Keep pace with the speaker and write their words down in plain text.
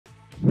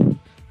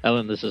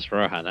Helen, this is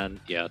Rohan,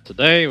 and yeah,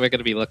 today we're going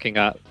to be looking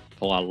at,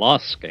 for our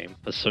last game,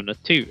 Persona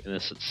 2,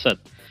 Innocent Sin.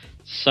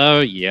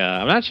 So yeah, I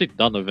haven't actually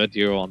done a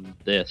video on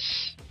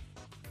this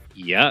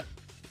yet,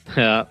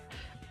 where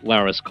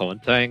I was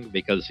commenting,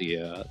 because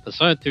yeah,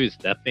 Persona 2 is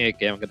definitely a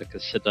game I'm going to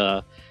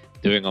consider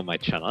doing on my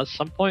channel at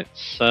some point.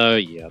 So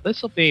yeah,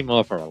 this will be more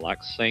of a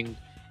relaxing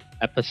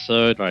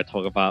episode where I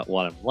talk about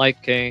what I'm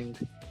liking,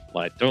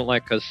 what I don't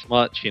like as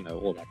much, you know,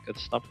 all that good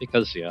stuff,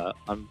 because yeah,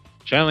 I'm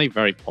generally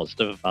very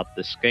positive about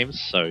this game,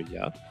 so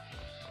yeah.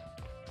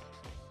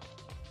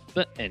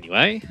 But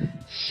anyway,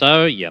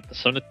 so yeah,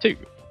 Persona 2.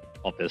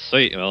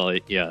 Obviously, well,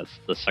 yeah, it's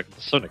the second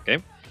Persona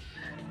game.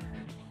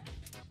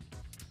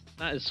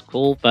 That is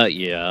cool, but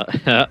yeah,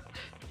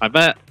 I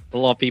bet a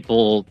lot of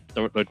people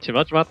don't know too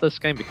much about this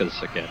game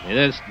because, again, it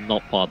is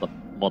not part of the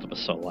modern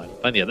Persona line.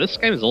 But yeah, this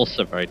game is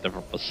also very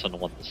different from Persona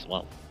 1 as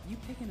well. You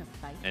picking a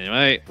fight?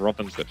 Anyway,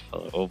 Robin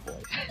Goodfellow, oh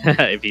boy.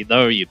 If you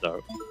know, you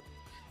know.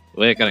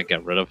 We're gonna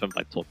get rid of him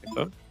by talking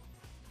to him.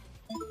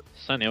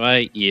 So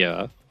anyway,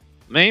 yeah.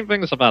 Main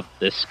things about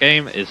this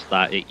game is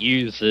that it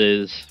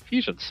uses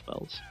fusion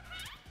spells.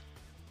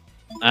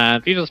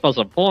 And fusion spells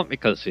are important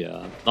because,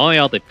 yeah, not only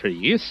are they pretty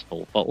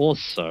useful, but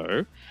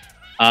also,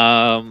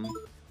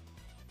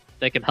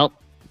 they can help.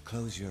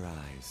 Close your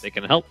eyes. They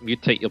can help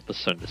mutate your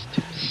personas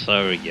too.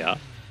 So yeah,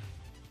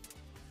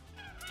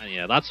 and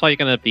yeah, that's why you're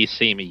gonna be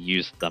seeing me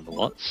use them a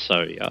lot.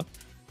 So yeah,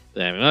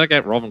 then we're gonna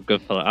get Robin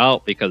Goodfellow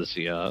out because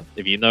yeah,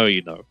 if you know,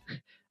 you know.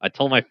 I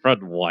told my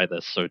friend why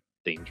they're so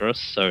dangerous.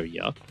 So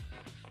yeah.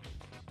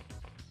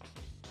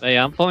 But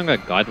yeah, I'm following a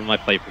guide with my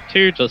playthrough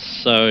too,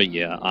 just so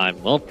yeah,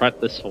 I'm well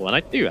practiced for when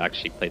I do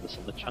actually play this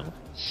on the channel.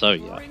 So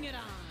yeah.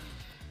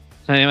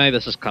 Anyway,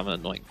 this is kind of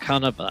an annoying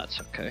counter, but that's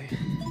okay.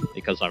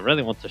 Because I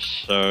really want to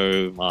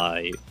show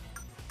my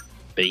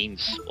Bean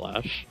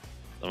Splash.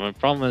 The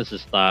problem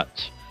is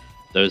that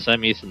those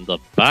enemies in the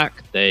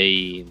back,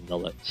 they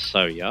null it.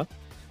 So yeah.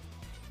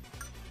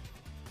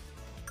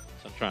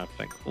 So I'm trying to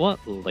think, what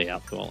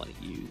layout do I want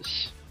to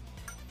use?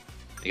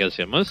 Because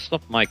yeah, most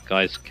of my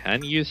guys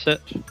can use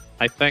it,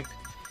 I think.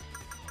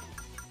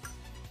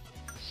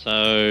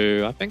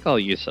 So I think I'll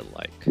use it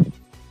like...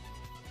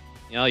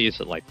 Yeah, I'll use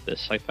it like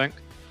this, I think.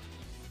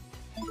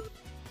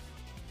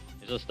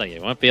 It's just that you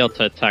won't be able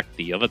to attack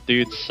the other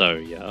dudes, so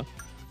yeah.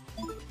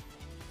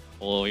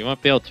 Or you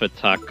won't be able to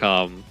attack,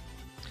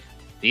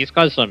 these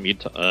guys are immune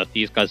to earth,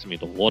 these guys are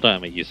immune to water,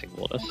 and we're using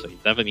water, so you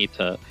never need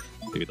to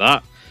do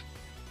that.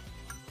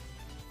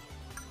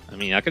 I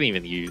mean, I can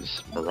even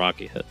use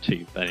Miragi here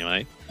too, but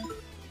anyway.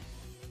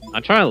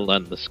 I'm trying to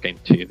learn this game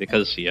too,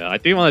 because yeah, I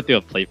do want to do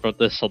a playthrough of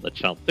this on the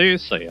channel too,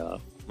 so yeah.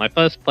 My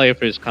first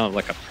playthrough is kind of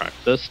like a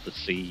practice to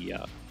see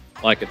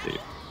what I can do.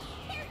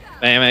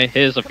 But anyway,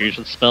 here's a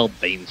fusion spell,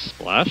 Bane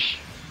Splash.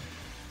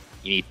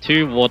 You need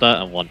 2 water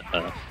and 1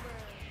 earth.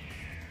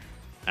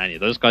 And yeah,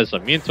 those guys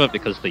are immune to it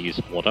because they use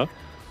water.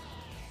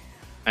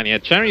 And yeah,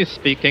 generally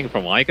speaking,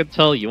 from what I can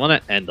tell, you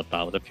want to end the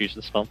battle with a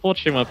fusion spell.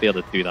 Unfortunately, you won't be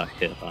able to do that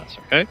here, but that's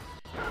okay.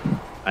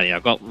 And yeah,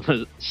 I've got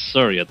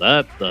Surya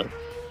there, the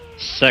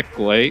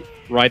Segway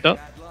rider,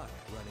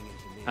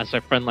 as my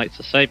friend likes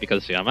to say,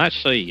 because yeah,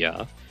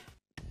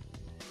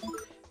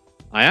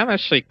 I am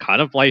actually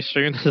kind of live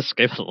streaming this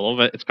game a little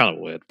bit. It's kind of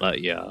weird,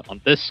 but yeah,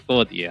 on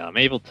Discord, yeah, I'm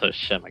able to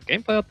share my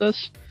gameplay of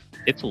this.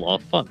 It's a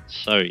lot of fun,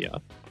 so yeah.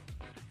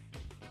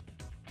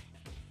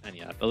 And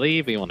yeah, I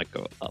believe we want to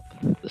go up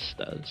the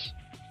stairs.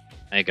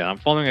 And again, I'm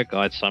following a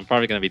guide, so I'm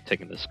probably going to be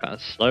taking this kind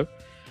of slow.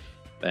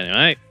 But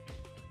anyway,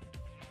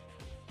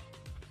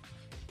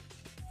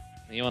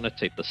 you want to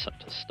take the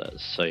center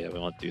stairs, so yeah, we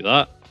want to do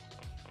that.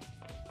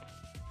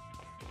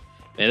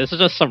 Yeah, this is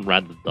just some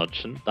random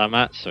dungeon that I'm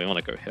at, so we want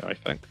to go here, I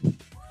think.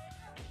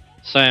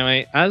 So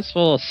anyway, as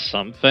for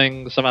some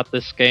things about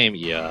this game,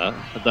 yeah,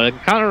 the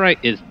encounter rate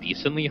is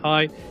decently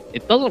high.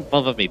 It doesn't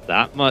bother me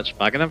that much,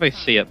 but I can never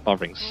see it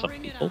bothering some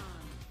people.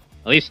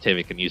 At least here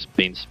we can use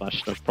Bean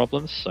Smash, no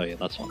problems, so yeah,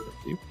 that's what I'm going to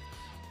do.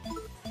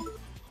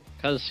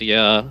 Because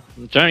yeah,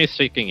 generally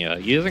speaking, yeah,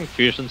 using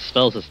fusion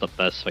spells is the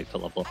best way to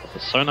level up a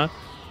persona.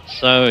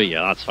 So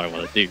yeah, that's what I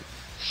want to do.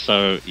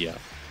 So yeah.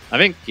 I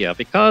think, yeah,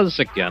 because,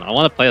 again, I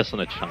want to play this on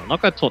the channel. I'm not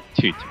going to talk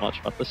too much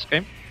about this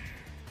game.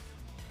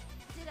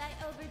 Did I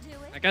overdo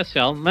it? I guess,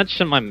 yeah, I'll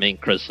mention my main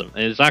criticism.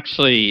 It is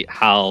actually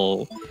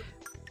how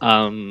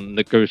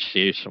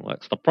negotiation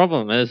works. The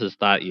problem is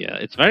that, yeah,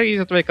 it's very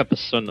easy to make a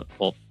persona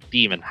or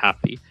demon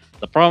happy.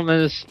 The problem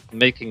is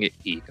making it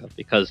eager,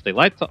 because they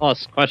like to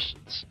ask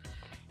questions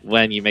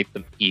when you make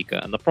them eager.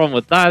 And the problem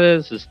with that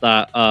is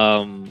that,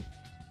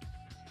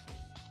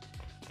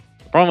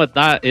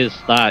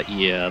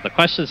 yeah, the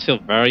questions feel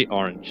very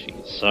orangey,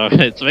 so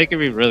it's making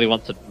me really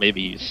want to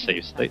maybe use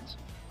save states.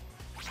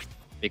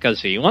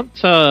 Because you want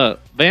to,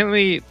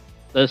 mainly,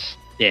 this,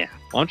 yeah,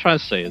 what I'm trying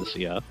to say is,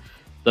 yeah,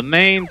 the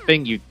main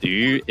thing you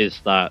do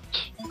is that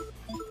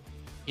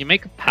you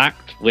make a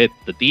pact with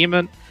the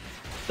demon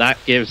that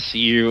gives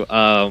you,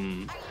 a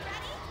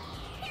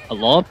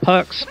lot of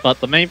perks, but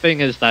the main thing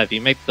is that if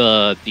you make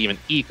the demon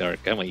eager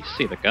again, when you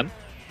see it again,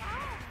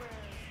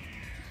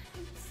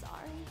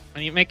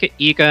 when you make it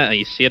eager and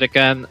you see it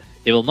again,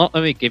 it will not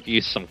only give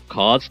you some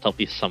cards to help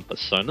you some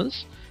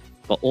personas,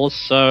 but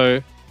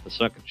also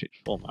Persona can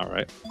change form,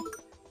 alright.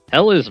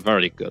 Hell is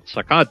very good, so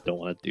I kinda don't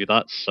want to do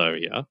that, so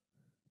yeah.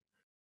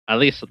 At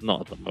least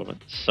not at the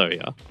moment, so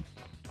yeah.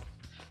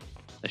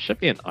 There should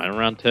be an item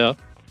around here.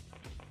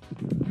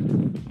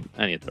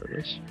 And yeah, there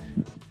it is.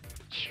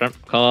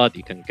 Strength card,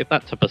 you can get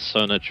that to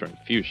Persona during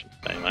Fusion,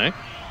 anyway.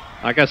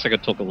 I guess I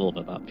could talk a little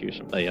bit about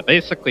Fusion, but yeah,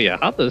 basically, yeah,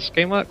 how this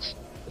game works,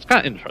 it's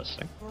kind of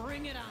interesting.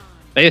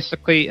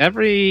 Basically,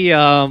 every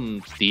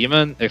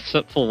demon,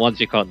 except for ones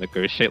you can't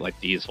negotiate, like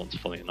these ones,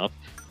 funny enough,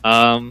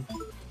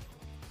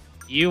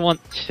 you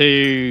want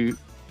to...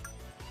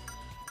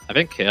 I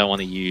think here I want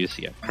to use,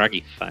 yeah,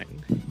 Craggy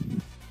Fang,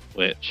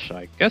 which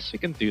I guess we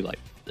can do like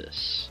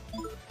this.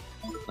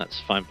 That's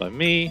fine by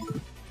me.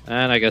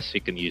 And I guess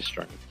you can use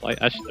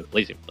Dragonflight. Actually, the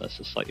Blazing Burst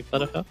is slightly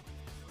better here.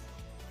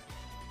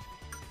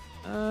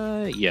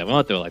 Yeah,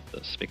 we'll do it like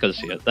this,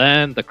 because yeah,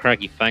 then the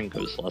Craggy Fang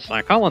goes last, and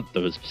I can't want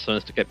those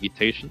personas to get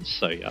mutations,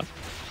 so yeah.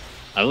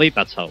 I believe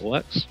that's how it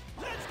works.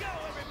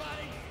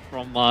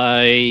 From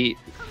my...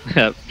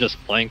 just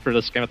playing through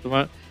this game at the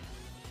moment.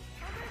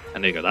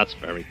 And there you go, that's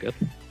very good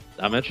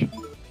damage.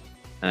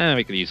 And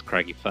we could use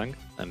Craggy Fang,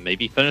 and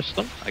maybe finish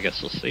them, I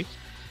guess we'll see.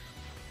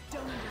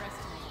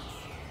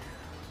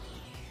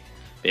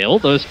 Yeah, all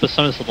those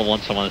personas are the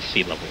ones I want to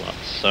see level up,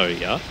 so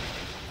yeah.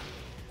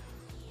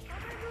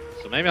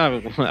 So maybe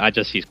I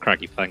just use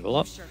Craggy Fang a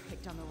lot. Sure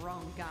picked on the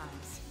wrong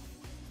guys.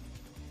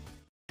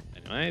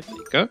 Anyway, there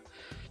you go.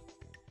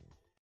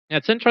 Yeah,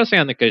 it's interesting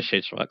how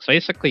negotiation works.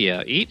 Basically,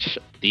 yeah, each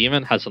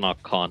demon has an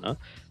Arcana,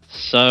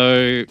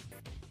 so...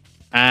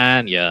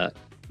 And yeah,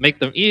 make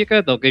them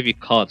eager, they'll give you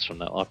cards from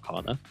that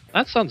Arcana.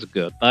 That sounds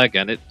good, but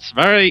again, it's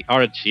very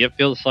RNG, it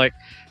feels like,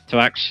 to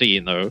actually,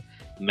 you know,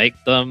 make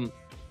them...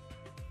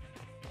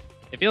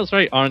 It feels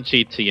very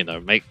RNG to, you know,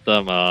 make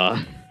them,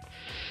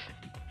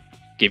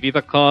 give you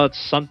the cards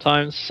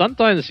sometimes.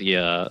 Sometimes,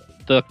 yeah,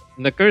 the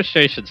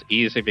negotiation's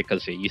easy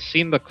because, yeah, you've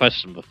seen the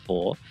question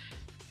before.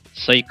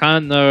 So you kind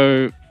of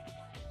know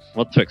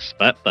what to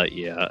expect, but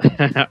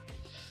yeah.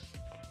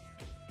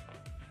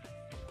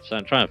 So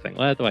I'm trying to think,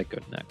 where do I go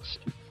next?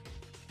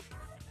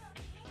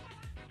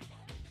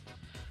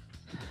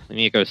 I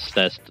need to go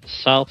stairs to the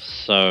south,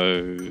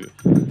 so...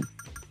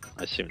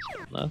 I assume it's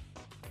down there.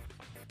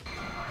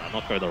 I'm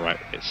not going the right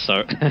way,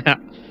 so... Ready or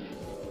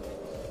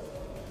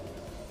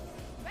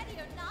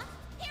not,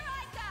 here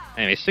I go!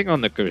 Anyway, sticking on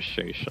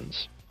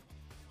negotiations.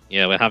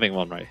 Yeah, we're having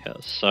one right here,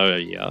 so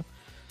yeah.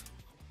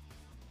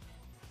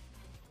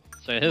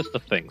 So here's the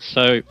thing,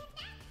 so...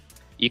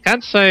 You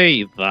can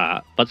say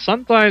that, but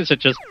sometimes it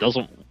just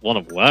doesn't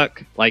want to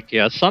work. Like,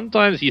 yeah,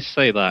 sometimes you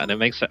say that and it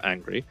makes it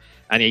angry.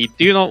 And you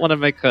do not want to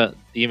make a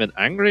demon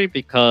angry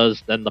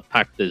because then the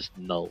pact is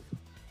null.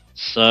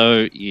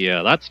 So,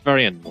 yeah, that's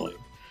very annoying.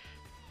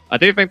 I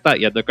do think that,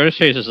 yeah,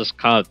 negotiations is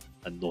kind of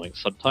annoying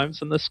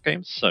sometimes in this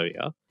game, so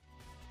yeah.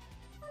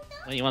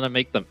 Well, you want to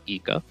make them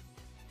eager.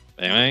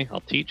 Anyway,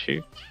 I'll teach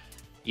you.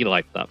 You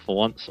like that for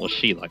once, or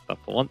she liked that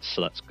for once,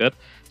 so that's good.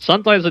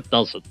 Sometimes it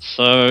doesn't,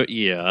 so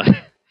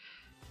yeah.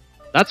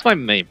 That's my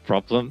main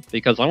problem,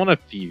 because I want to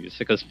fuse,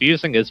 because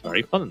fusing is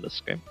very fun in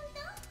this game.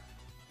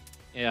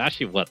 Yeah,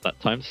 actually worked that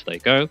time, so there you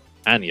go.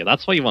 And yeah,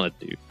 that's what you want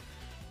to do.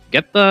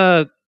 Get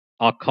the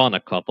Arcana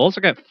card, but also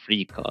get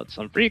free cards.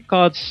 And free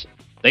cards,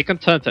 they can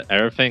turn to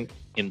everything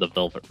in the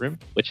Velvet Room,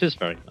 which is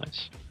very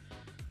nice.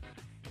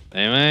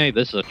 Anyway,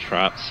 this is a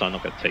trap, so I'm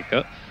not going to take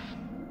it.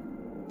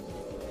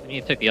 I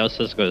need to take the others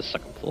to go to the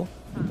second floor.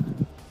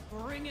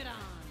 Bring it on.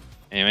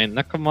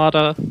 Anyway,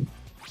 Nakamata,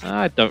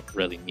 I don't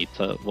really need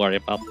to worry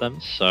about them,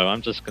 so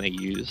I'm just going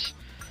to use...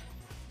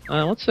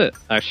 what's it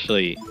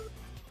actually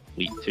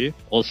weak to?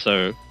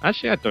 Also,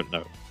 actually I don't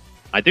know.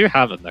 I do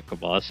have a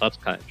Nekomata, so that's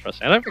kind of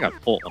interesting. I don't think I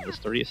fought one, is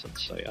the reason,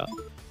 so yeah.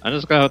 I'm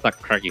just going to hope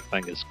that Craggy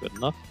Fang is good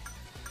enough.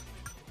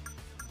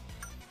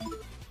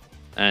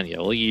 And yeah,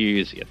 we'll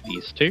use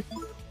these two.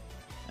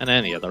 And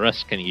then yeah, the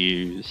rest can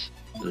use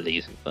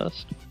Blazing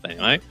Burst. But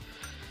anyway,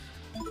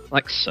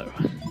 like so.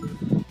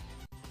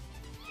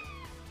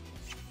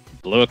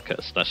 Blue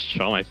Kiss, that's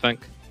Charm, I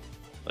think.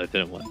 But it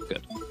didn't work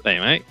good. But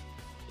anyway,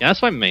 yeah,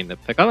 that's my main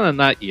nitpick. Other than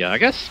that, yeah, I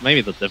guess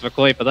maybe the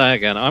difficulty, but then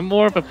again, I'm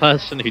more of a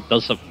person who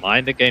doesn't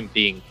mind the game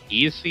being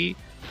easy,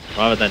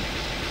 rather than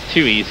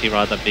too easy,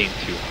 rather than being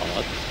too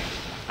hard.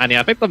 And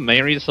yeah, I think the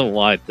main reason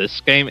why this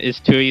game is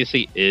too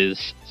easy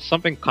is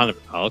something kind of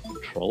out of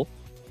control.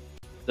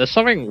 There's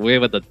something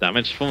weird with the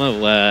damage formula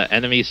where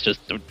enemies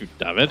just don't do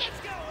damage.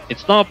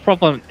 It's not a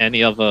problem in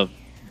any other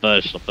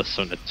version of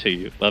Persona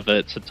 2, whether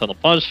it's Eternal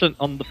Punishment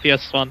on the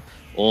PS1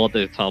 or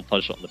the Eternal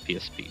Punishment on the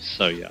PSP,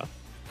 so yeah.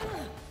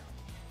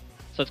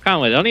 So it's kind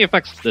of weird. It only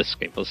affects this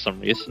game for some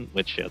reason,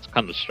 which yeah, it's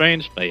kind of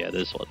strange, but yeah, it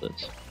is what it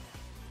is.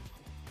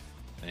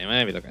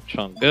 Anyway, we look at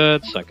Charm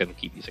good, so I can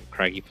keep using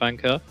Craggy Fang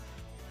here.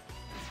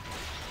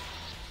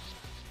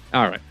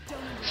 Alright,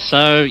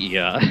 so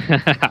yeah.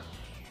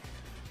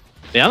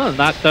 Yeah, other than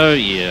that though,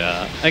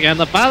 yeah. Again,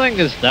 the battling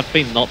is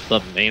definitely not the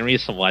main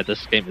reason why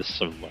this game is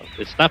so low.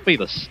 It's definitely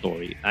the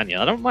story, and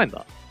yeah, I don't mind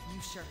that.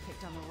 You sure picked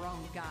picked on the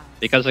wrong guys.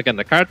 Because again,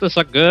 the characters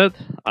are good.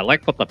 I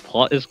like what the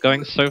plot is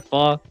going so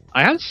far.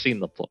 I have seen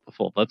the plot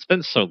before, but it's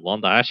been so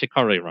long that I actually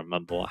can't really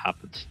remember what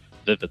happens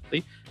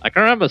vividly. I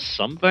can remember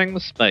some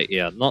things, but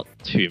yeah, not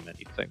too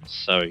many things.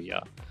 So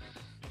yeah.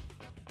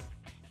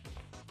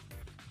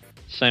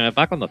 So we're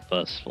back on the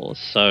first floor.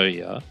 So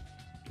yeah,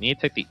 need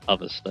to take the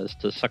other stairs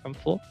to the second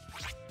floor.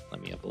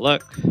 Let me have a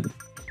look. If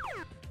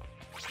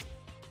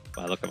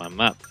I look at my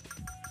map.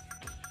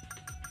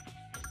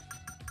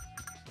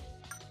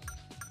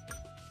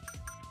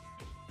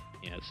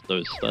 Yeah, it's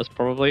those stairs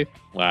probably,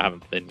 where I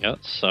haven't been yet,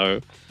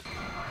 so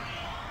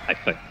I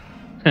think.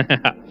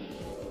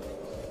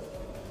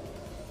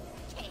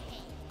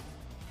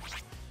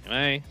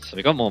 Anyway, so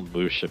we got more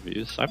Musha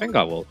views. I think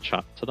I will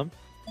chat to them.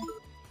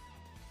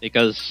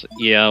 Because,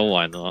 yeah,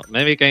 why not?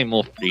 Maybe getting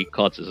more free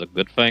cards is a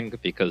good thing,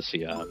 because,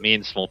 yeah, it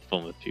means more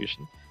fun with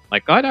fusion. My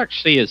guide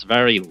actually is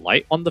very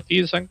light on the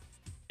fusing.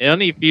 It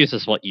only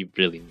fuses what you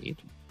really need.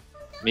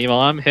 Meanwhile,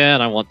 I'm here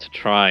and I want to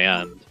try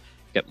and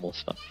get more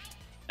stuff.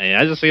 And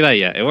as you see that,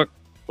 yeah, it worked.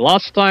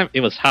 Last time,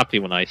 it was happy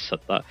when I said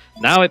that.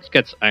 Now it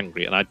gets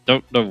angry, and I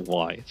don't know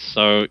why.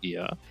 So,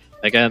 yeah.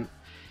 Again,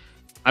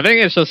 I think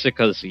it's just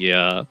because,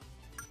 yeah...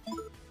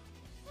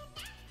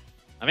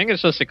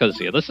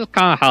 this is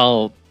kind of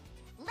how...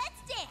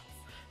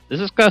 This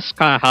is just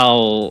kind of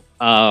how,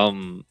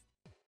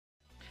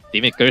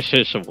 the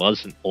negotiation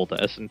was in all the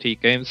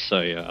SNT games, so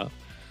yeah.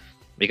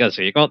 Because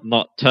you got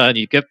Nocturne,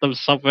 you give them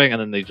something,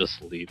 and then they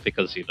just leave,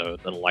 because, you know,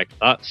 they like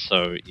that,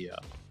 so yeah.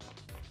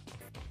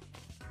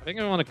 I think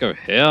I want to go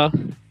here,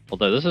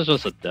 although this is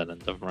just a dead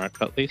end of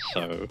rack at least,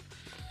 so...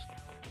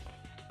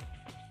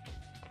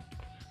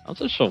 I'm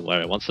not sure where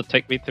it wants to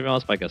take me, to be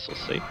honest, but I guess we'll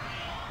see.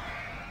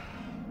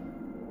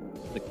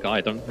 The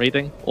guide I'm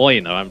reading, or,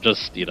 you know, I'm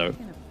just, you know,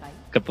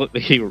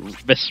 completely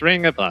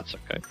misreading it, but that's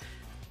okay.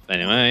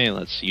 Anyway,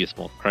 let's use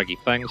more craggy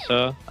things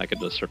here. I can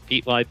just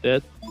repeat what I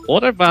did.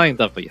 Water Valley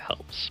definitely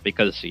helps,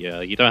 because yeah,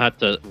 you don't have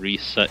to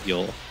reset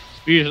your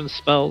fusion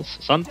spells.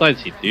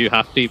 Sometimes you do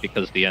have to,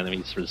 because the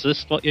enemies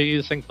resist what you're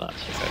using, but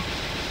that's okay.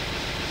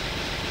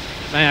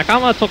 Man, I kind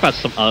of want to talk about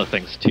some other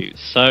things too,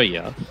 so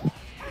yeah.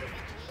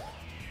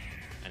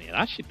 And yeah, it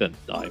actually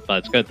didn't die, but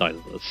it's gonna die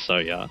to this, so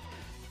yeah.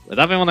 I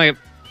definitely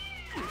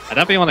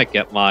want to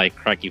get my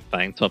Craggy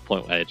Fang to a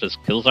point where it just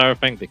kills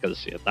everything,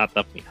 because yeah, that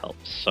definitely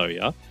helps, so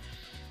yeah.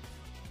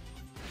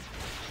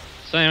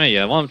 So anyway,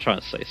 yeah, what I'm trying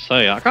to say. So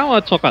yeah, I kind of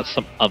want to talk about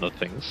some other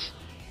things.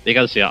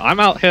 Because yeah, I'm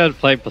out here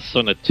playing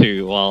Persona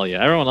 2 while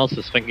yeah, everyone else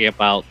is thinking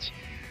about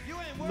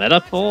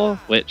Metaphor,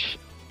 which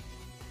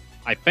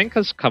I think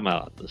has come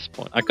out at this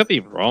point. I could be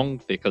wrong,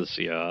 because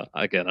yeah,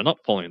 again, I'm not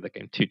following the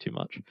game too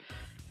much.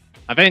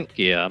 I think,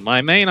 yeah,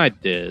 my main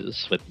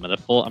ideas with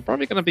Metaphor, I'm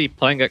probably going to be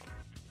playing it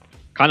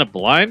kind of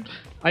blind,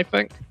 I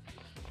think.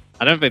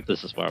 I don't think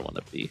this is where I want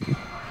to be.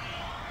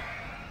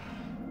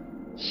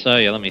 So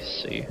yeah, let me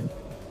see.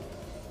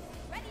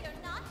 Ready or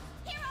not,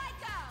 here I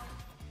go.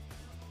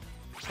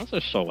 I'm not so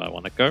sure where I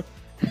want to go.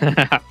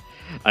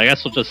 I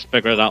guess we'll just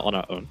figure it out on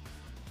our own.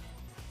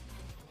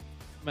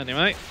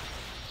 Anyway.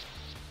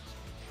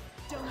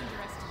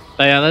 But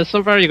yeah, there's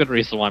a very good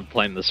reason why I'm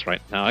playing this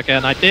right now.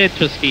 Again, I did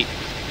just beat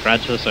Gran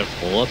Turismo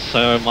 4,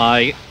 so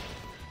my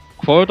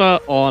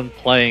quota on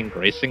playing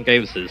racing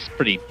games is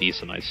pretty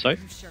decent, I'd say.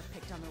 So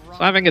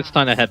I think it's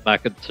time to head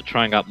back into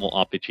trying out more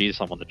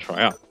RPGs I want to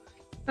try out.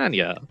 And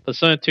yeah,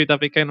 Persona 2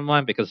 definitely came to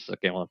mind because it's a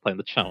game I want to play on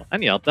the channel.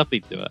 And yeah, I'll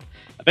definitely do it.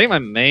 I think my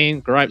main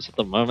gripes at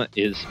the moment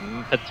is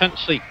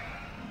potentially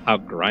how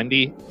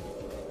grindy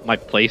my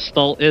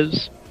playstyle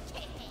is.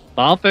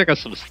 But I'll figure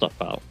some stuff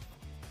out.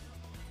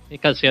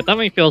 Because yeah, it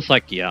definitely feels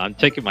like, yeah, I'm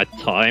taking my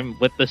time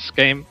with this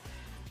game.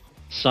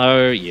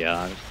 So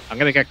yeah, I'm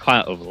gonna get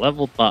quite over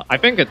leveled, but I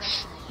think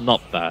it's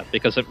not bad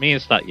because it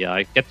means that yeah,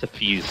 I get to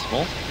fuse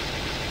more.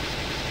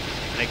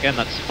 And again,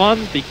 that's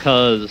fun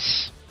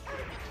because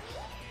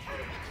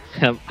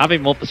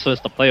having more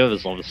personas to play with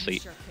is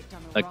obviously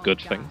a good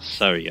thing.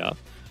 So yeah,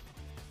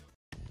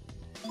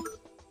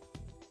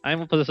 having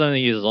more persona to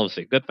use is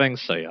obviously a good thing.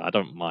 So yeah, I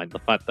don't mind the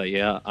fact that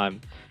yeah,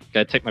 I'm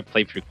gonna take my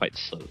playthrough quite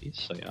slowly.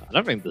 So yeah, I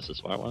don't think this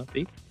is where I want to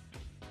be.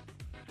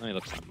 Let me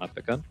look at my map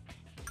again.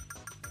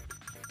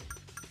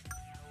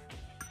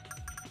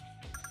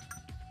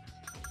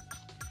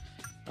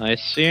 I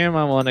assume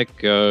I want to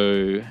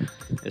go...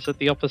 Is it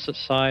the opposite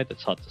side?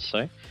 It's hard to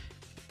say.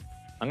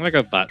 I'm going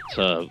to go back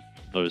to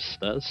those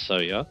stairs, so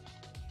yeah.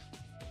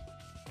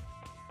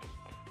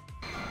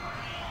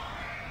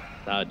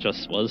 That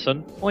just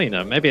wasn't. Well, you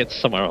know, maybe it's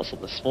somewhere else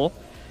on this floor.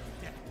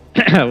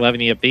 Where we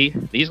need to be.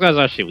 These guys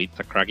actually lead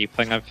to Craggy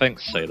Thing, I think,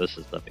 so this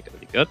is definitely going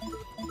to be good.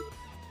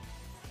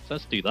 So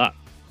let's do that.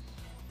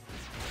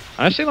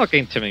 I'm actually not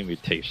getting too many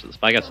mutations,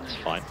 but I guess it's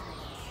fine.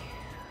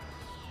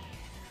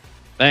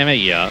 Anyway,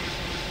 yeah.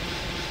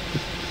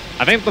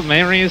 I think the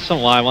main reason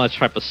why I want to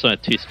try Persona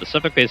 2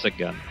 specifically is,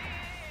 again,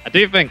 I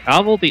do think out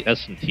of all the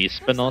S&T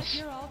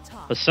spin-offs,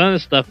 Persona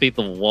is definitely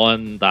the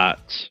one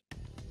that,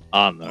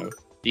 I don't know,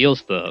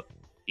 feels the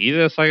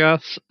easiest, I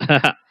guess.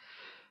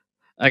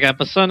 Again,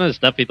 Persona is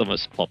definitely the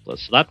most popular,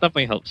 so that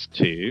definitely helps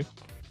too.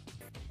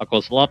 Of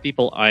course, a lot of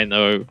people I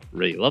know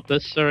really love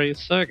this series,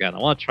 so again, I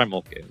want to try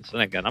more games.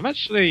 And again, I'm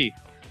actually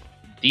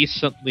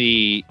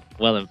decently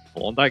well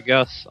informed, I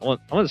guess. I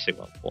want to say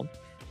well informed.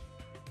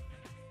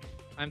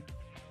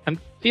 I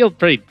feel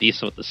pretty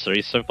decent with the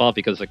series so far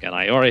because again,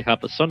 I already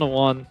have Persona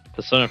 1,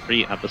 Persona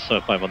 3, and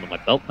Persona 5 under my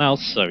belt now,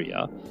 so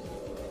yeah.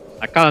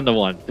 I kind of know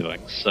what I'm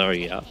doing, so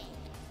yeah.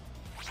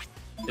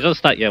 It's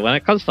just that, yeah, when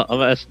it comes to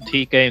other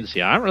S&T games,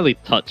 yeah, I haven't really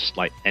touched,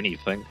 like,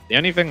 anything. The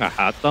only thing I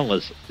had done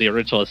was the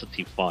original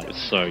S&T 5,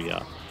 so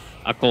yeah.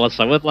 Of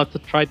course, I would love to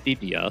try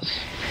DDS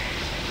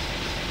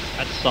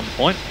at some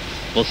point.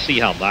 We'll see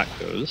how that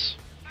goes.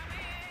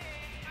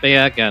 But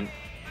yeah, again,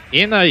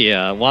 you know,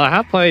 yeah, while I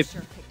have played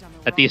Sure picked on the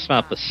a wrong decent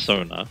amount of guys.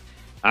 Persona,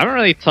 I haven't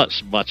really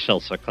touched much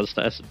else when it comes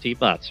to S&T,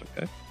 but that's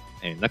okay.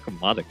 I mean,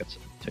 Nekomata gets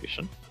an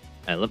invitation,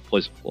 and Limp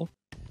Poison Claw,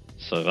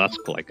 so that's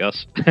cool, I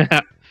guess.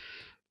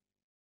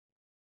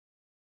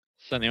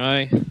 So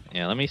anyway,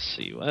 yeah, let me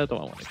see, where do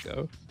I want to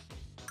go?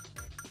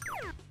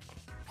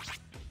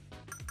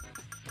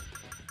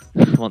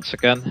 Once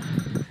again,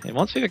 it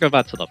wants me to go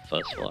back to the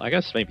first floor. I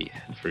guess maybe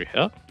through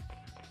here?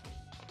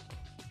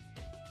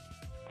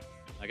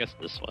 I guess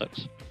this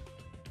works.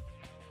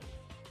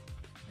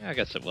 Yeah, I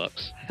guess it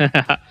works.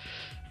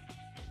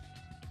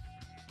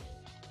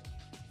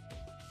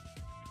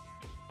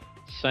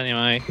 So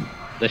anyway,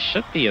 there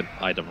should be an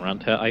item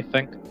around here, I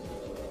think.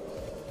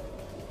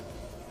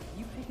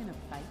 You picking a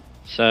fight?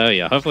 So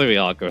yeah, hopefully we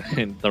are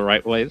going the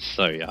right ways,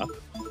 so yeah.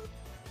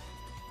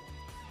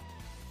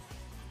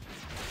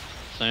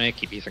 So I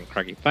keep using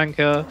Craggy Fang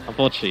here.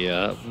 Unfortunately,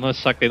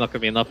 most likely not going to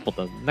be enough for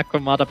the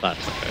Necromata, but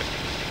that's okay.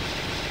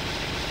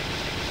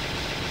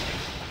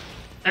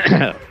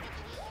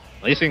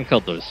 At least we can kill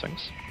those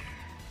things.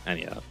 And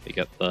yeah, we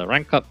get the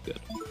rank up,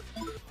 good.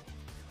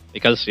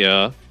 Because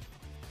yeah,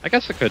 I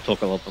guess I could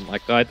talk a little bit my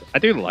guide. I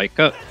do like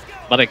it,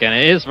 but again,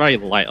 it is very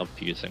light on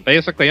fusing.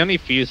 Basically, only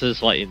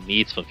fuses what it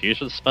needs for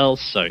fusion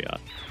spells, so yeah.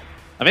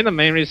 I think the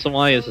main reason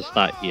why is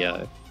that,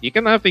 yeah, you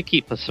can definitely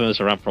keep Personas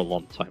around for a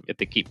long time if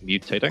they keep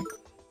mutating,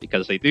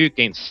 because they do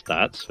gain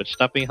stats, which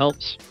definitely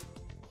helps.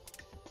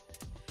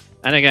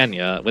 And again,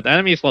 yeah, with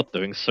enemies not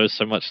doing so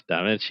much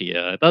damage,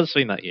 yeah, it does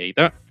mean that, yeah, you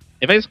don't...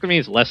 It basically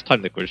means less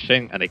time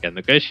negotiating, and again,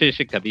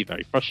 negotiation can be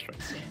very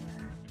frustrating.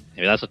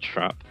 Maybe that's a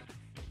trap.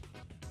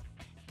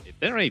 It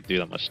didn't really do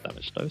that much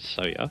damage though,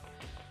 so yeah.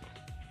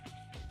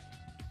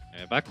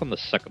 Anyway, back on the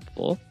second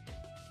floor.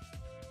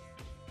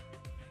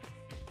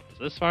 Is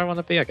this where I want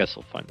to be? I guess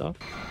we'll find out.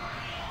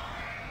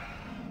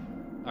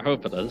 I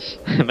hope it is.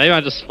 Maybe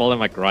I'm just following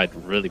my guide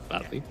really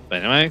badly.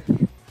 But anyway.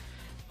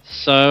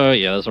 So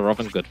yeah, there's a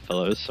Robin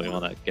Goodfellow, so we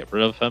want to get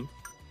rid of him.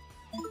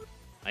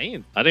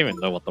 I don't even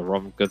know what the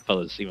Robin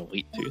Goodfellow is even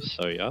lead to,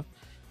 so yeah.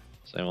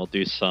 So we'll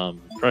do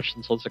some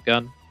impressions once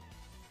again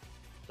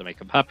to make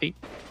them happy.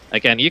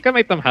 Again, you can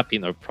make them happy,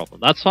 no problem.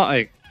 That's what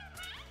I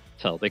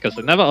tell, because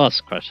they never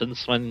ask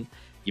questions when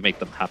you make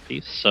them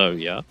happy, so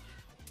yeah.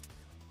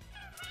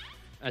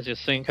 As you're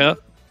seeing here,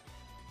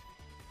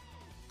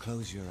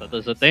 Close your if eyes.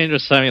 there's a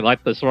dangerous enemy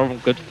like this Robin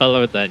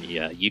Goodfellow, then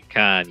yeah, you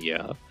can,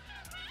 yeah.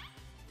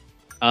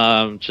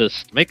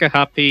 Just make it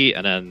happy,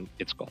 and then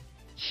it's gone.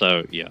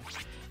 So yeah.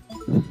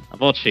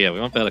 Unfortunately, yeah,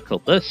 we won't be able to kill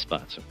this,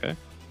 but it's okay.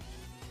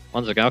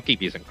 Once again, I'll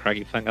keep using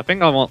Craggy Fang. I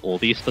think I want all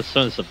these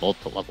Personas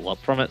involved to level up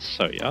from it,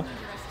 so yeah.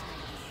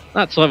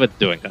 That's why we're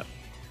doing it.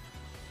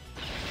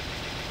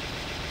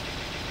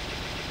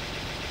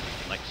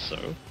 Like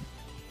so.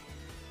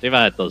 See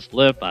that it does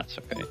live, that's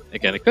okay.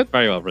 Again, it could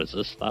very well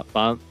resist that,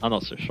 but I'm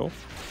not so sure.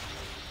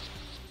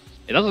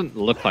 It doesn't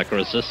look like it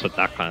resists with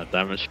that kind of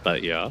damage,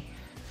 but yeah.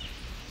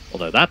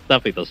 Although that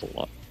definitely does a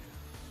lot.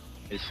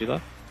 You see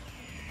that?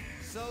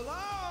 So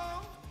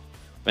long.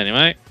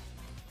 Anyway,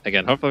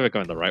 again, hopefully we're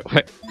going the right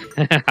way.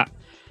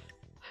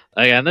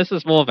 Again, this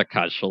is more of a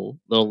casual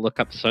little look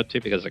episode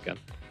too, because again,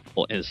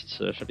 or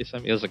instance should be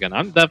saying, because again,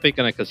 I'm definitely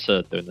going to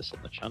consider doing this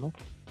on the channel.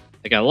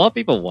 Again, a lot of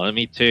people wanted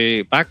me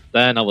to. Back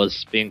then, I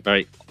was being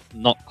very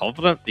not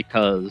confident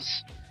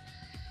because,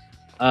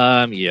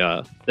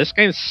 yeah, this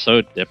game's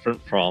so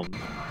different from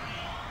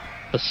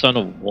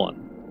Persona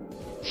 1.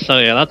 So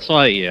yeah, that's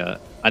why, yeah,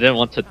 I didn't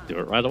want to do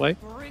it right away.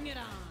 Bring it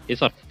on.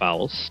 He's a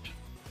Faust,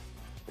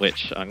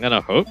 which I'm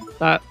gonna hope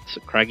that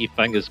Craggy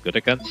Fang is good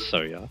against,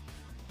 so yeah. You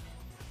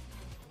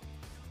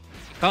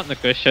can't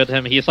negotiate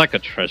him, he's like a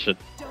treasured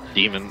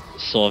demon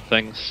sort of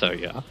thing, so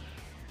yeah.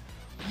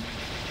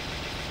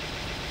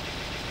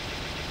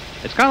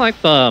 It's kind of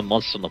like the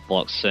monster in the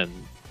box in...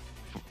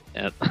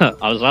 I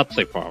was about to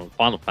say from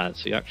Final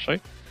Fantasy,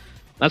 actually.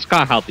 That's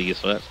kind of how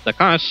these work. They're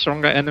kind of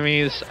stronger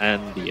enemies,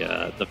 and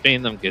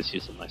defeating them gives you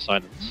some nice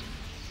items.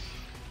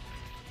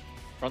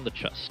 From the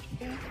chest.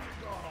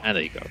 And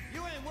there you go.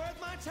 You ain't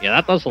worth my time. Yeah,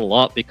 that does a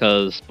lot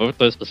because both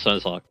those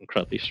Personas are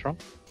incredibly strong.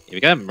 You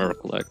get a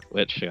Miracle Egg,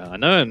 which I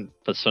know in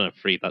Persona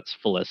 3 that's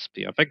full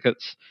SP. I think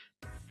it's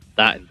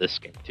that in this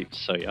game too,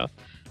 so yeah.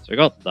 So we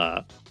got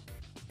that.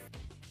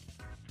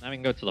 Now we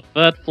can go to the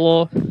third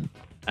floor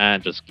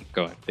and just keep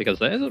going because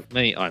there isn't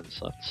many items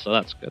left, so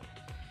that's good.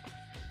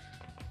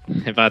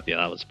 In fact, yeah,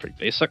 that was pretty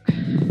basic.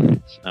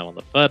 So now on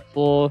the third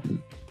floor,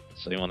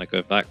 So you want to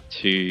go back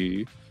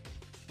to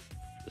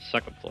the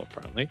second floor,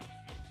 apparently.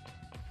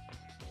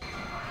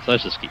 So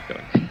let's just keep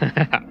going.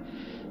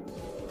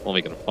 What are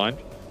we gonna find?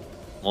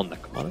 More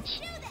Necromonas.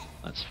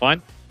 That's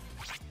fine.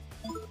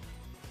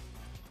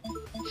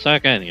 So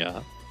again,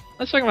 yeah.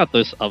 Let's talk about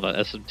this other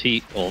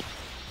SMT or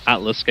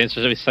Atlas game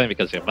specifically,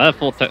 because yeah,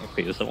 Metaphor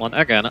technically isn't one.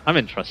 Again, I'm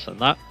interested in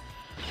that.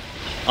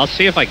 I'll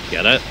see if I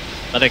get it,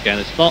 but again,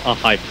 it's not a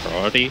high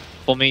priority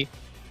for me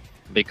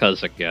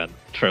because again,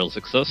 Trails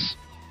exists.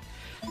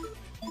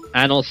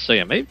 And also,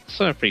 yeah, maybe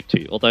Persona 3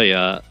 too. Although,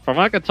 yeah, from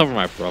what I can tell from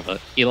my brother,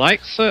 he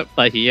likes it,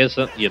 but he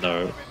isn't, you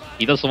know,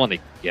 he doesn't want to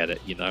get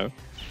it, you know.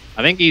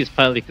 I think he's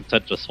perfectly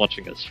content just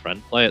watching his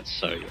friend play it,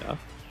 so yeah.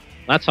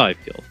 That's how I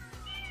feel.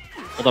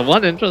 Well, the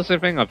one interesting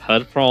thing I've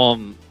heard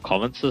from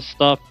comments and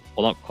stuff,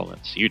 well, not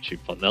comments, YouTube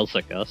thumbnails,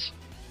 I guess,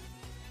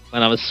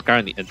 when I was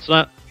scouring the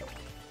internet,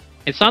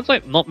 it sounds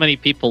like not many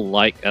people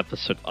like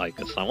Episode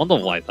Icus. I wonder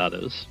why that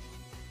is.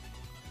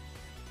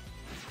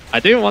 I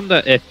do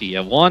wonder if,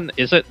 yeah, one,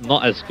 is it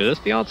not as good as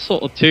the answer,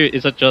 or two,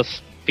 is it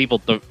just people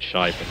don't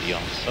jive in the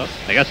answer?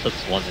 I guess that's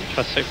one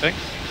interesting thing.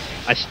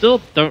 I still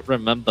don't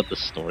remember the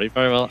story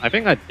very well. I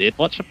think I did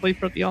watch a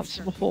playthrough of the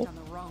answer before,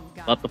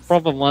 but the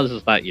problem was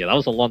is that, yeah, that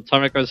was a long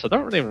time ago, so I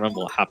don't really remember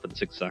what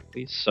happens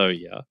exactly, so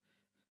yeah.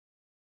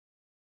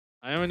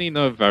 I only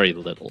know very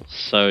little,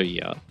 so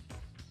yeah.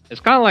 It's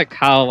kind of like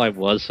how I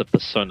was at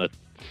Persona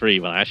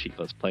 3 when I actually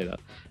first played it.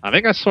 I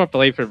think I saw a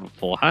playthrough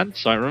beforehand,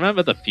 so I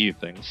remembered a few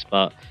things,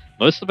 but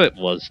most of it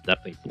was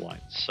definitely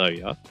blind, so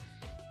yeah.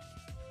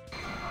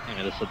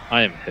 Anyway, there's an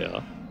item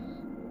here,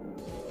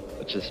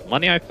 which is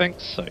money, I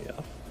think, so yeah.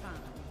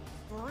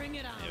 Bring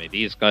it on. Anyway,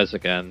 these guys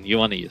again, you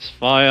want to use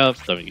fire,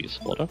 don't use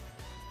water.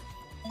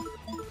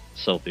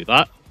 So do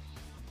that.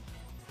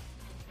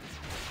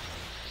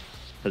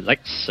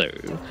 Like so.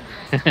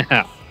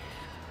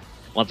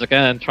 Once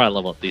again, try to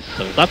level up these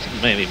personas.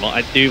 That's mainly what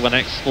I do when I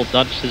explore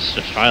dungeons,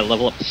 to try to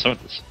level up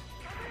personas.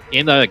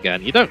 You know,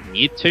 again, you don't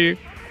need to,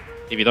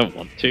 if you don't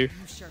want to. You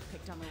sure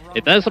picked on the wrong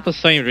If there's a guy.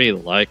 persona you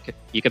really like,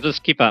 you can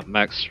just keep at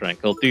max strength,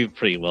 it'll do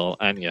pretty well,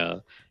 and yeah,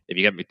 if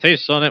you get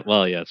mutations on it,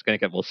 well yeah, it's gonna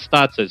get more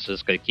stats, it's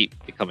just gonna keep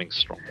becoming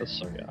stronger,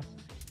 so yeah.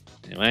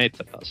 Anyway,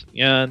 10,000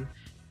 yen.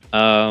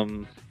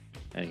 And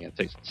yeah, it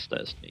takes the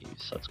stairs to use,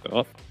 so let's go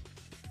up.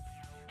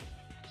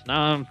 So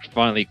now I'm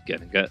finally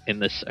getting it in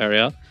this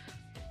area.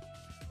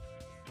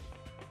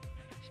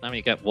 So now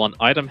we get one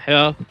item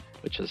here,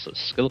 which is a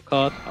skill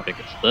card, I think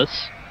it's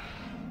this.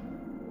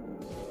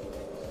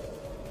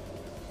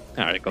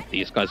 Alright, got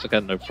these guys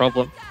again, no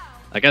problem.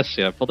 I guess,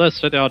 yeah, for this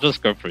video, I'll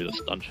just go through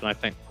this dungeon, I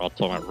think. I'll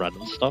talk about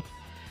random stuff.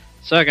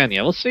 So again,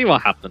 yeah, we'll see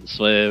what happens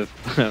with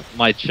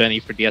my journey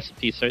for the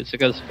SMP series.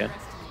 Because again,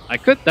 I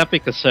could definitely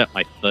consider it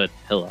my third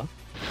pillar.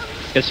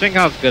 Because think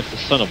how good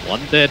Persona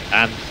 1 did,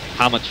 and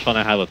how much fun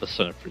I had with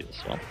Persona 3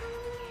 as well.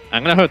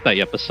 I'm gonna hope that,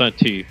 yeah, Persona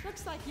 2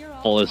 Looks like you're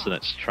all follows in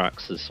talk. its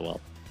tracks as well.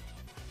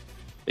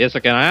 Yes,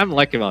 again, I am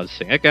liking what I'm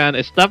seeing. Again,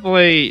 it's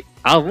definitely,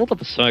 out of all the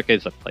Persona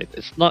games I've played,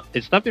 it's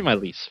definitely my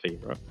least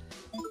favorite.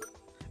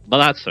 But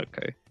that's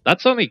okay.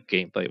 That's only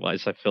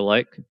gameplay-wise, I feel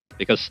like.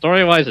 Because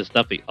story-wise, it's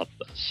definitely up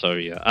there. So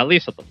yeah, at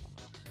least at the moment.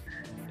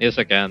 Yes,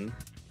 again,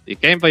 the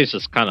gameplay is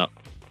just kind of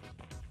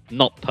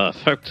not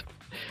perfect.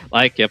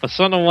 Like, yeah,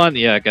 Persona 1,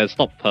 yeah, again, it's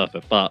not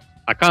perfect, but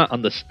I can't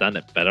understand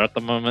it better at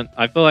the moment.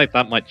 I feel like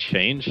that might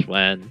change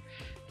when...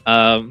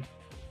 that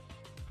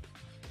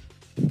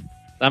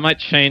might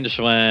change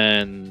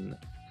when...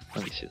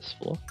 Let me see this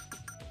floor.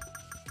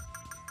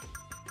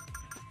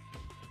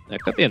 There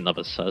could be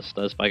another set of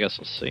stairs, but I guess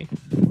we'll see.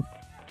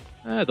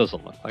 It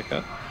doesn't look like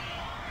it.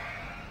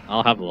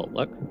 I'll have a little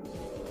look.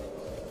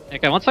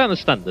 Okay, once I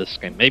understand this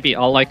game, maybe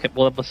I'll like it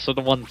more than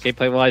Persona 1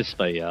 gameplay-wise,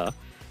 but yeah.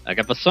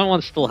 Again, Persona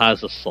 1 still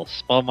has a soft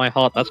spot in my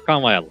heart, that's kind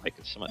of why I like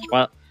it so much.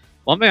 But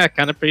one thing I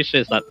can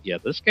appreciate is that, yeah,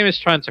 this game is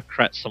trying to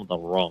correct some of the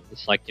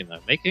wrongs. Like, you know,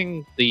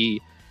 making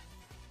the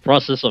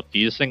process of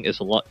fusing is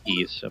a lot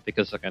easier,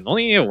 because, again, all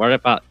you need to worry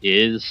about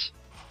is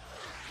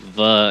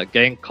the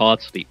getting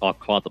cards for the arc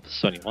card of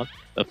Persona 1.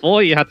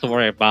 Before, you had to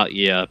worry about,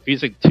 yeah,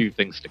 fusing two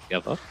things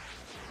together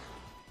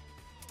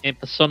in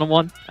Persona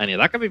 1, and yeah,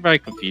 that can be very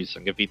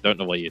confusing if you don't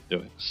know what you're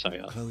doing, so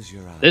yeah. Close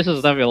your eyes. This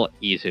is definitely a lot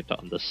easier to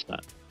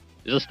understand.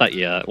 It's just that,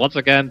 yeah, once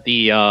again,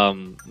 the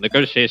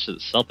negotiation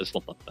itself is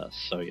not the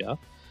best, so yeah.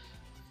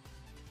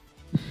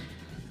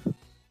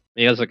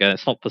 Because again,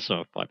 it's not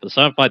Persona 5.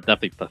 Persona 5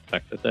 definitely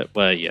perfected it,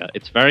 where yeah,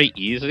 it's very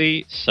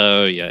easy,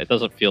 so yeah, it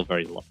doesn't feel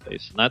very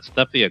luck-based, and that's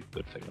definitely a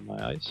good thing in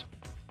my eyes.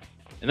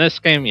 In this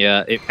game,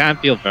 yeah, it can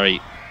feel very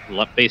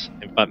luck-based,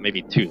 in fact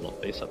maybe too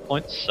luck-based at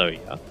points, so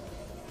yeah.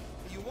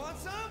 You want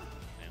some?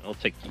 And I'll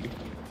take you.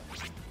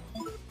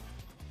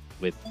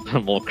 With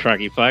more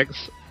craggy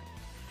flags.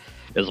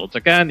 Because once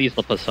again, these are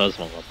the personas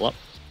one level up.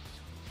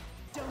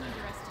 Don't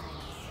underestimate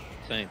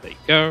us. So there you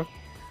go.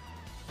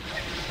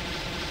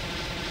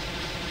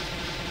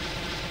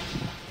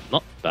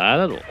 Not bad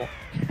at all.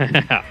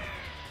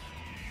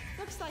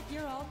 Looks like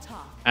you're all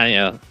talk. And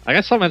yeah, I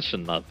guess I'll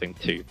mention another thing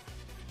too.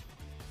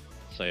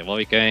 So yeah, what are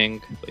we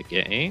getting? We're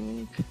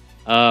getting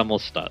more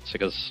stats,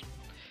 because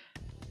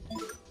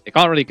it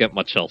can't really get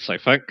much else, I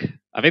think.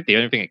 I think the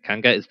only thing it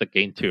can get is the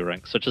gain 2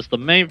 ranks, which is the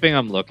main thing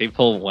I'm looking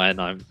for when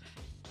I'm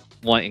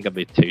wanting a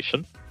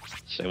mutation.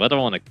 So where do I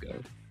want to go?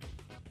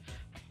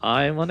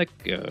 I want to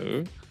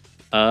go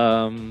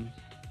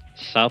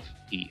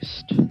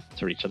southeast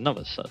to reach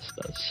another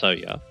sister. So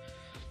yeah.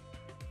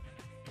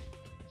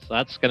 So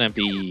that's gonna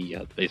be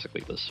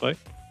basically this way.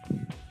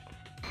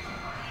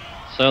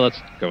 So let's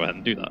go ahead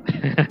and do that.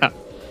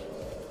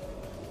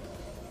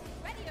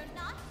 Ready or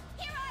not,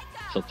 here I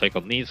go. So take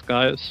on these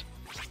guys.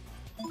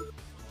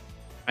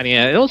 And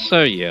yeah,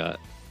 also, yeah.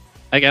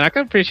 Again, I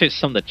can appreciate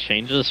some of the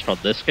changes from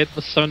this game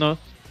Persona.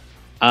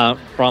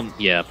 From,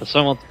 yeah,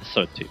 Persona 1 to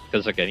Persona 2.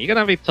 Because again, you can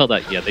have me tell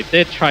that, yeah, they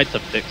did try to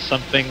fix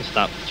some things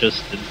that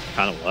just didn't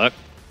kind of work.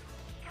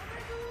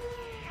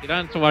 You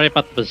don't have to worry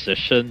about the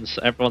positions.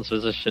 Everyone's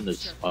position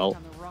is, well,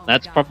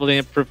 that's probably an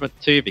improvement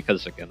too,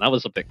 because again, that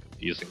was a bit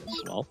confusing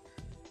as well.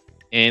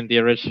 In the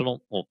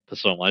original, or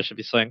Persona 1, I should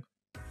be saying.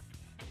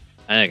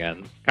 And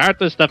again,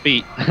 characters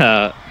definitely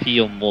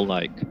feel more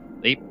like,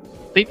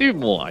 they do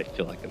more, I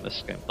feel like, in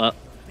this game, but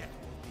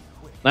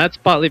that's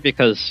partly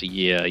because,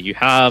 yeah, you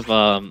have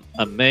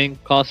a main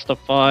cost of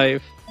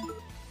 5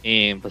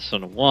 in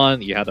Persona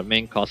 1, you had a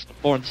main cost of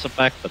 4 in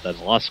Sebek, but then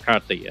the last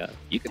character, yeah,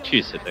 you could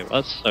choose it, it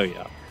was, so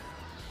yeah.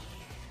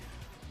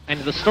 And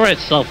the story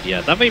itself, yeah,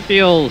 definitely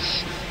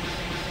feels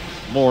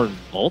more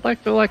involved, I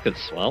feel like,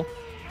 as well.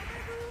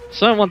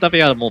 Persona 1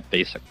 definitely had a more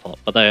basic plot,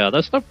 but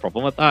there's no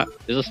problem with that.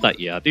 It's just that,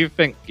 yeah, I do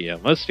think, yeah,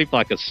 most people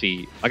I can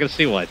see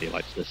why they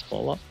like this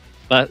plot a lot.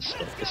 But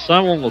still,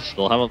 Persona 1 will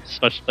still have a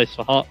special place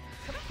for heart.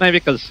 Maybe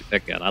because,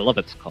 again, I love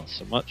its cost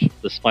so much,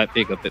 despite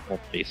being a bit more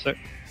basic.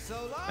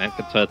 And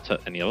compared to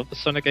any other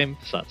Persona game,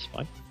 so that's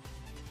fine.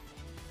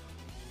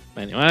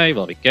 Anyway,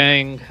 we'll be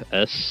getting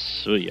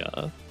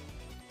Suya.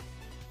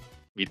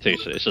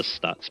 Mutation, it's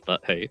just stats,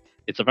 but hey,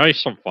 it's a very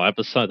strong fire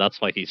Persona, that's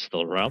why he's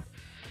still around.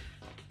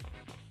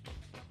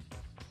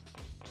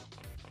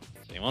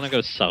 So you want to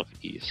go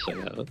southeast, so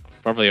yeah,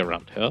 probably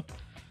around here.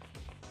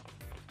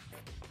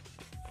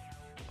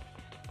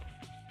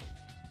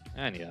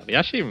 And yeah, we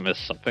actually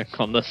missed something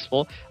on this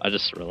floor. I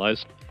just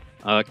realized.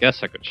 I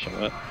guess I could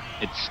show it.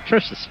 It's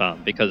Trish's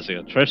fan, because you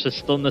know, Trish is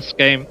still in this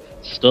game,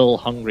 still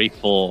hungry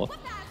for...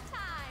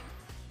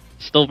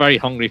 Still very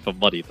hungry for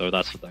money though,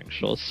 that's for dang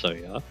sure, so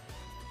yeah.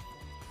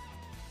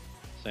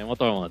 So what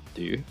do I want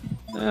to do?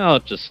 I'll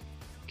just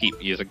keep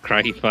using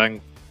Craggy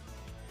Fang.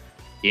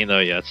 You know,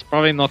 yeah, it's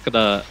probably not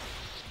gonna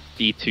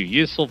be too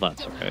useful,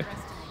 that's okay.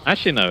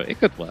 Actually no, it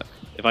could work.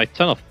 If I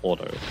turn off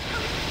auto.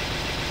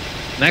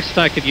 Next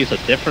time I could use a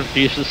different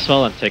fusion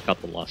spell and take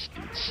out the last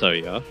dude, so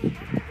yeah.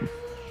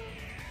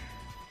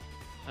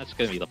 That's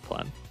gonna be the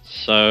plan.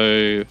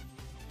 So,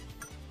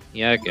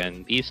 yeah,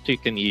 again, these two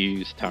can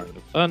use Towering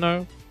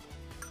Inferno.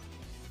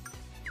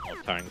 Or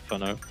Towering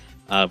Inferno.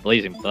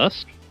 Blazing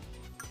Burst.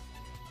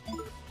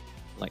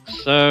 Like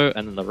so,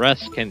 and then the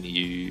rest can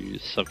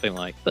use something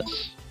like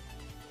this.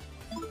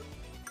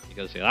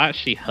 Because it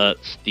actually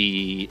hurts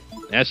the...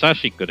 Yeah, it's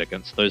actually good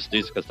against those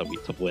dudes because they're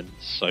weak to winds,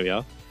 so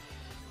yeah.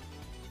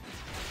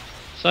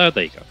 So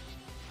there you go.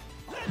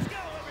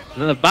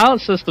 And then the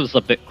balance system's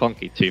a bit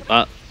clunky too,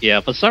 but yeah,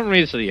 for some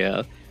reason,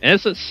 yeah.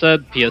 As it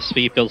said,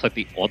 PSV feels like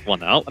the odd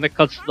one out when it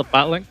comes to the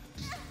battling.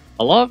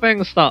 A lot of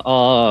things that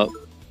are...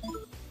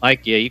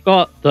 Like, yeah, you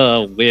got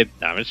the weird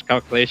damage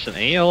calculation,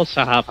 and you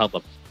also have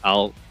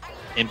how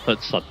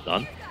inputs are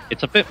done.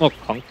 It's a bit more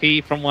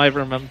clunky from what I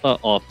remember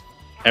of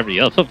every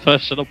other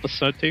version of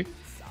Persona 2,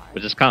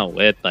 which is kind of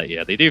weird, but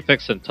yeah, they do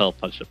fix Intel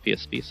Punch of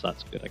PSP, so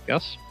that's good, I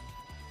guess.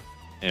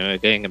 And we're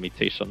getting a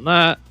mutation on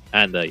that,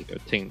 and there you go,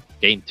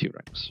 gain 2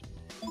 ranks.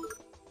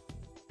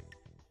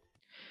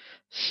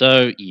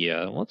 So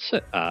yeah, what's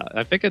it at?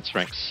 I think it's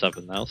rank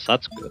 7 now, so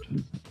that's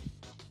good.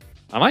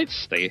 I might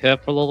stay here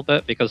for a little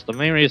bit, because the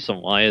main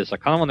reason why is I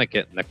kind of want to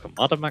get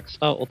Nekomata maxed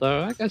out,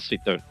 although I guess we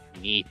don't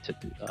need to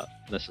do that,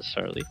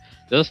 necessarily.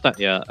 Just that,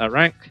 yeah, at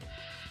rank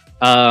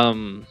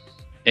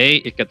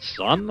 8, it gets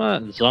Zanma,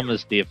 and Zanma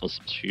is the for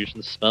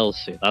substitution spells,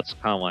 so that's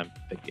kind of why I'm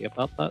thinking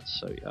about that,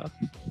 so yeah.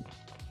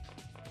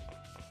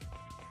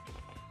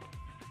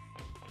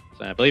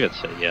 So I believe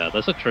it's it, yeah,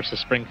 there's a Trista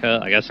Spring here,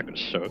 I guess I could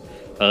show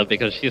her,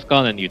 because she's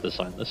got a new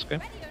design this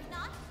game.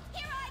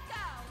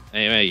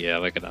 Anyway, yeah,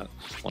 we're gonna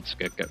once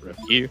again get rid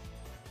of you.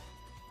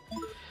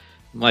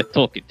 I'm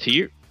talking to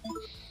you.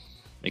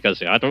 Because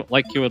yeah, I don't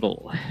like you at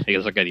all.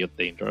 Because again, you're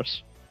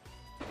dangerous.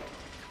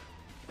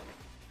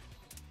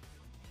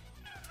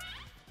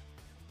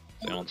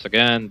 So once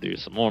again, do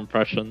some more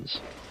impressions.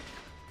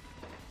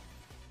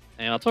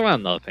 And I'll talk about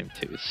another thing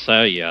too.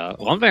 So yeah,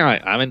 one thing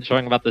I am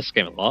enjoying about this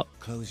game a lot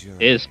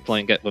is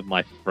playing it with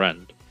my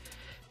friend.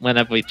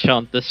 Whenever we chat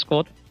on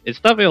Discord. It's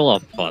definitely a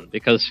lot of fun,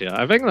 because yeah,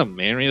 I think the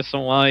main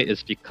reason why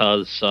is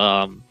because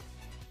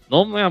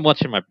normally I'm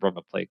watching my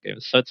brother play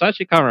games, so it's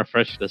actually kind of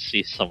refreshing to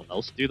see someone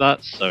else do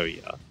that, so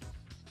yeah.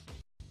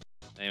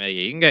 Anyway,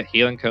 yeah, you can get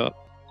healing co-op.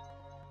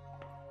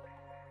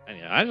 And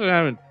yeah, I actually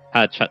haven't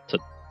had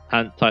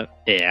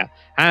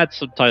had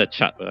some time to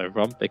chat with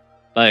everyone, but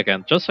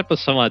again, just like for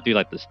someone I do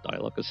like this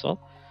dialogue as well.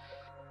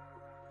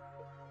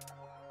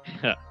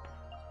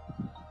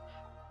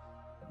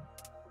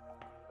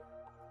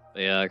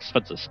 Yeah,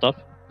 expensive stuff.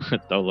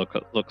 Don't look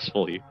at looks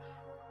for you.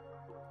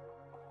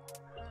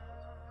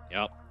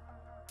 Yep.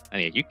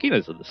 And yeah,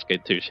 Yukina's in this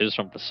game too. She's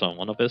from Persona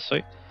 1,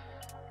 obviously.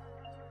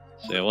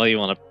 So what do you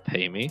want to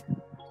pay me?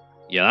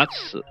 Yeah,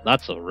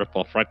 that's a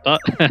ripoff right there.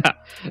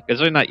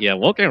 Considering that, yeah,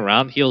 walking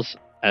around heals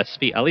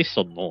SP, at least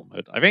on normal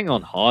mode. I think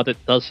on hard it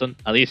doesn't.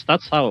 At least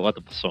that's how it went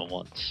to Persona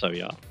 1, so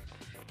yeah.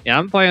 Yeah,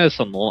 I'm playing this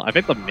on normal. I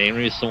think the main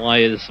reason why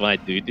is when I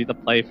do the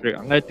playthrough,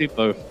 I'm going to do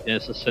both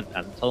Assassin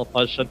and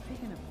Teleportation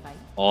Picking a fight.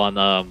 on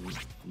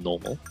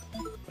normal.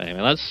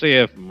 Anyway, let's see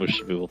if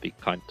Mushibu will be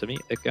kind to me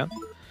again.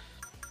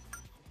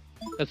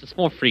 Because it's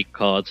more free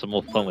cards and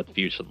more fun with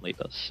fusion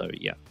leaders, so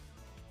yeah.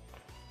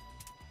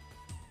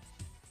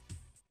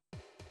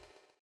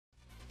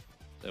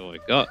 There we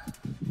go.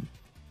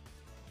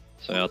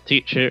 So I'll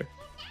teach you.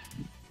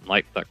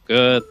 Like that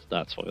good,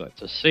 that's what we like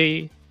to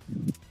see.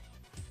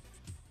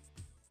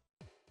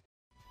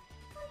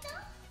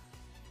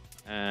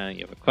 And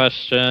you have a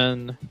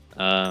question.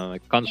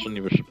 It comes from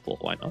the Mushibu,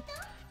 why not?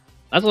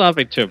 That's another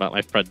thing too about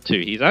my friend too.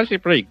 He's actually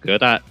pretty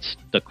good at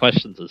the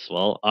questions as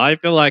well. I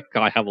feel like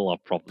I have a lot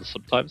of problems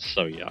sometimes,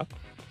 so yeah.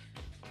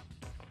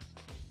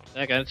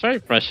 Again, it's very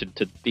refreshing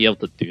to be able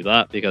to do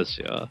that because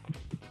yeah.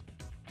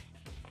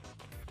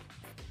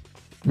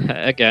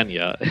 Again,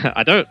 yeah,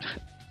 I don't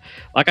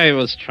like I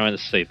was trying to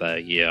say there,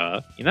 yeah.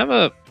 I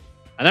never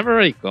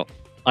really got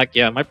like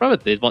yeah, my brother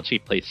did watch me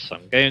play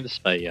some games,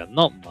 but yeah,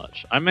 not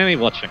much. I'm mainly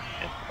watching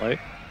him play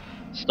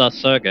stuff,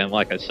 so again,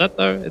 like I said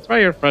though, it's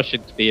very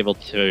refreshing to be able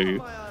to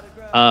My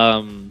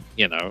autograph.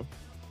 you know,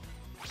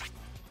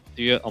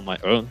 do it on my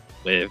own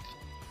with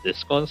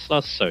Discord and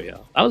stuff, so yeah.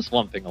 That was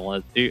one thing I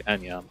wanted to do,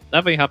 and yeah, I'm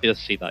definitely happy to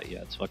see that,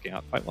 yeah, it's working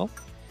out quite well.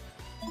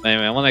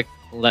 Anyway, I want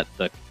to let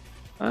the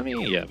I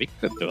mean, yeah, we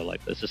could do it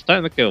like this. It's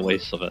technically a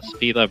waste of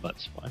SP though, but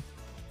it's fine.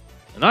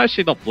 And I'm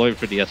actually not blowing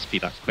through the SP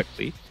that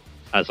quickly,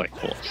 as I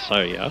thought,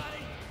 so yeah.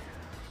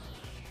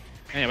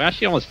 Anyway, we're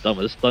actually almost done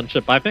with this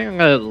dungeon, but I think I'm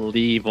gonna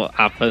leave what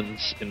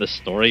happens in the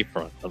story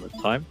for another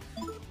time.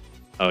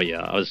 Oh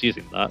yeah, I was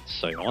using that,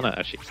 so I wanna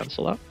actually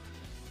cancel that.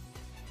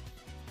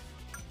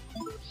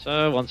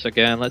 So once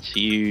again, let's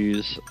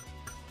use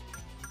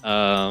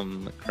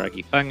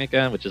Craggy Fang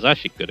again, which is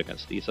actually good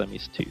against these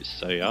enemies too,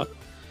 so yeah.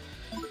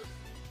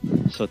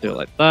 So I'll do it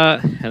like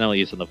that, and I'll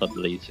use another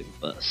Blazing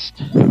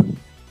Burst.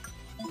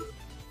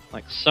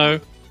 Like so.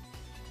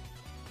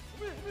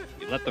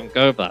 You let them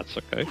go, but that's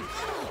okay.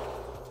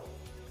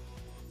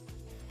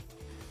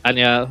 And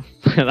yeah,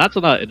 that's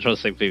another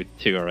interesting thing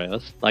too,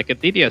 Areas. Like in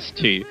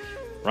DDS2,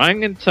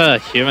 running into a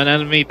human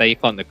enemy that you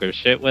can't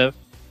negotiate with,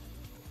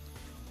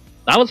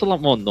 that was a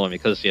lot more annoying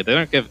because yeah, they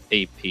don't give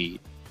AP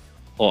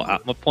or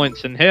Atma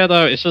points in here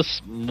though, it's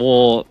just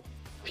more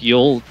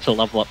fuel to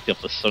level up your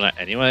persona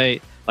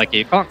anyway. Like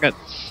you can't get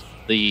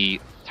the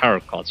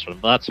tarot cards from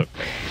them, but that's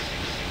okay.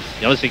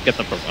 You obviously get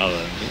them from other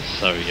enemies,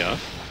 so yeah.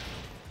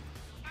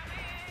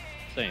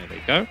 So there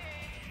you go.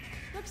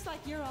 Looks like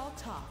you're all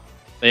talk.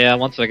 But yeah,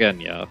 once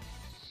again, yeah.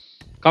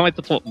 Can't wait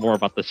to talk more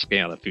about this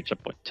game at a future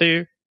point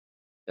too.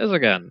 Because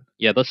again,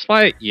 yeah,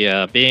 despite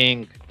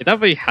it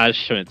definitely has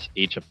shown its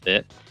age a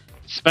bit,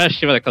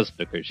 especially when it comes to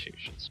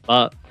negotiations.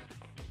 But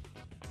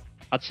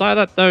outside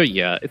of that though,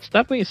 yeah, it's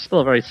definitely still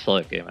a very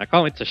solid game. I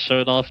can't wait to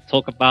show it off,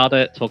 talk about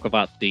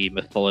the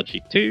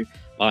mythology too,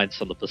 behind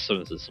some of the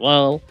personas as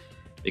well.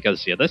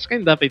 Because yeah, this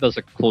game definitely does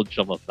a cool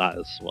job of that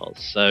as well.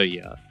 So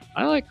yeah,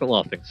 I like a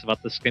lot of things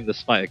about this game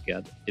despite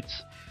again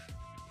its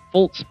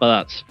faults, but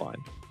that's fine.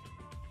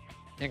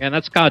 Again,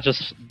 that's kind of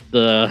just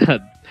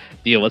the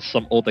deal with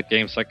some older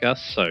games, I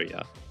guess, so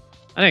yeah.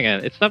 And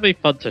again, it's definitely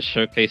fun to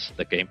showcase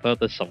the gameplay of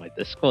this on my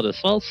Discord as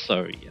well,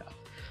 so yeah.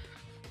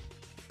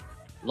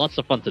 Lots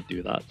of fun to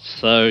do that,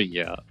 so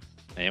yeah.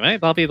 Anyway,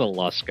 that'll be the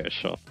last go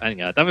show. And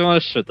yeah, I definitely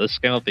want to show this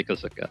game off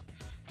because again,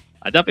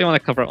 I definitely want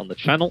to cover it on the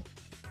channel.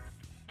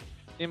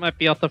 It might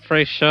be after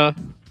Frasier,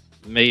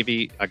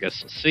 maybe, I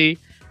guess we'll see.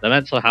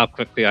 Depends on how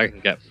quickly I can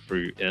get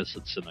through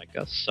Innocent Sin, I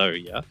guess, so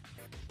yeah.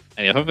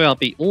 And yeah, hopefully I'll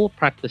be all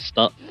practiced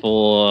up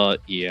for,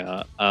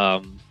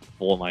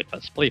 for my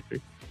first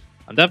playthrough.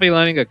 I'm definitely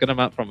learning a good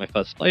amount from my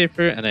first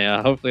playthrough,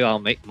 and hopefully I'll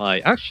make my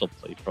actual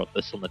playthrough of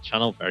this on the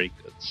channel very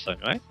good. So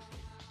anyway,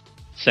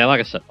 so like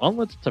I said,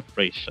 onwards to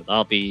Frasier.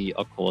 That'll be,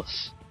 of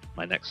course,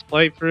 my next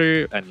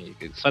playthrough, and you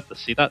can expect to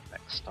see that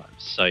next time.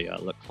 So yeah, I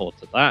look forward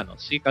to that, and I'll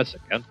see you guys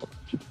again for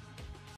that.